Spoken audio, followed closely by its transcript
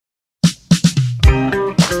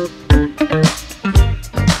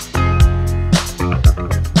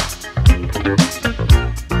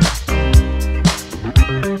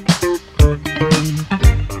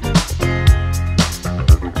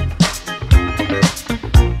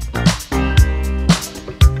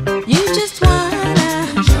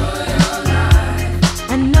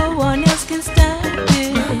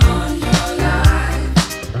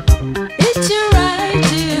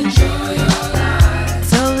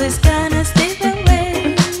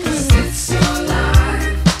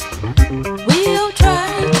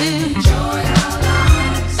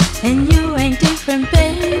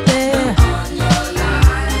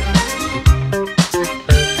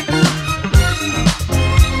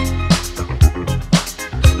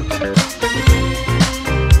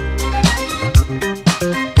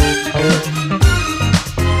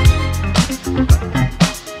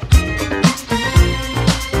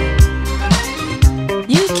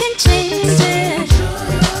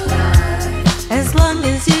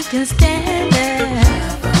can't stand it.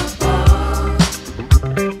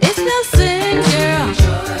 It's no sin, girl,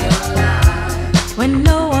 when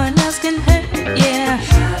no one else can hurt you.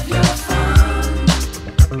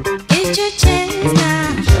 Get your chance now,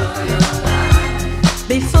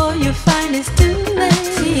 before you find it's too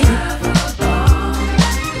late.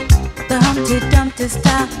 The Humpty Dumpty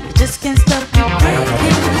style, you just can't stop you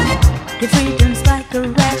breaking. Your freedom's like a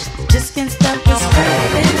rash, you just can't stop you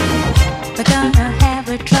spreading. They're gonna have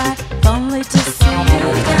a try, if only to see you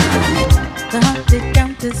down. The Humpty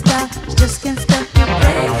Dumpty style, you just can't stop you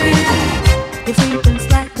breaking. Your freedom's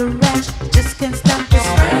like a rash, you just can't stop you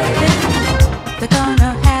spreading. They're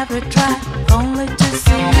gonna have a try, if only to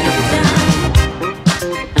see you down.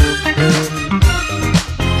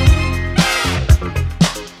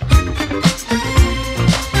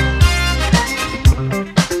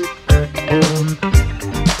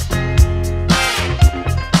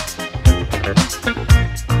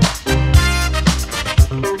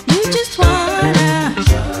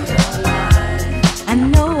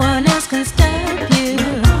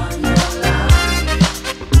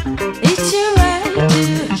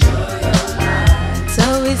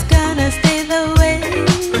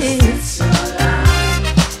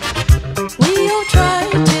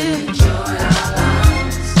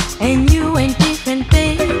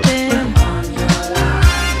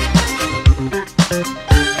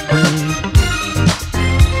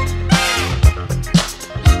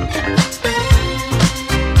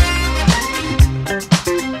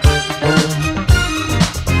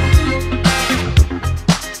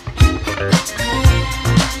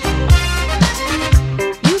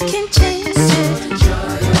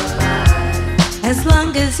 As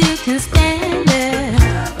long as you can stand it,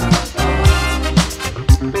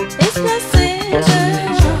 it's not sin,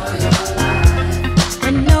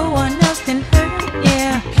 when no one else can hurt you.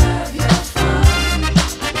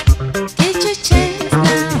 Get your chance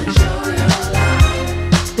now,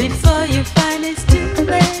 before you find it's too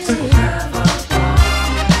late.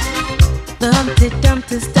 The Humpty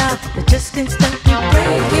Dumpty style, you just can't stop you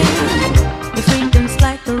breaking. Your freedom's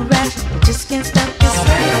like a rash, you just can't stop you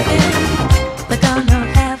spreading. They're gonna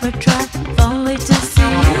have a try, if only to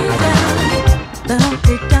see you down. The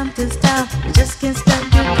Humpty Dumpty style, you just can't stop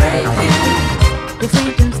you breaking. Your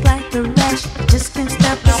freedom's like a rash, you just can't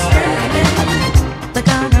stop you spreading. They're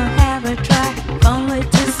gonna have a try, if only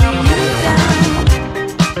to see you down.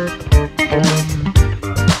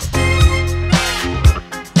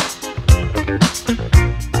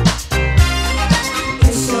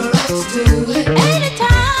 It's alright to do it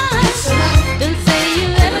anytime. Don't say you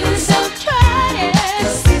ever so try it.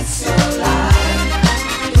 'cause it's your life.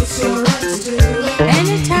 It's alright to do it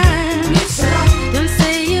Anytime. It's alright Don't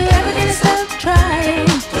say you ever gonna stop trying.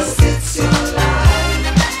 'cause it's your life.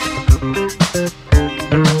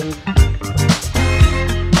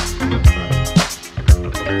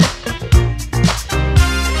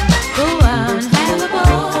 Go out and have a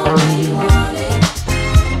ball when you want it.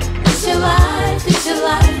 It's your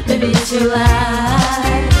life, baby, it's your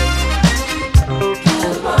life. Have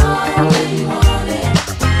a ball when you want it.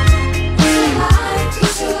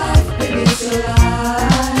 It's your life, baby, it's your life.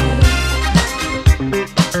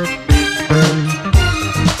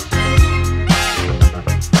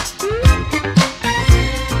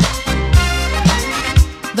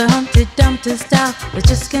 The Humpty Dumpty style, you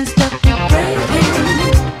just can't stop you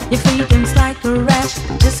breaking. Your freedom's like a rash,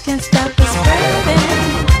 you just can't stop you spreading.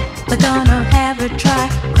 They're gonna have a try,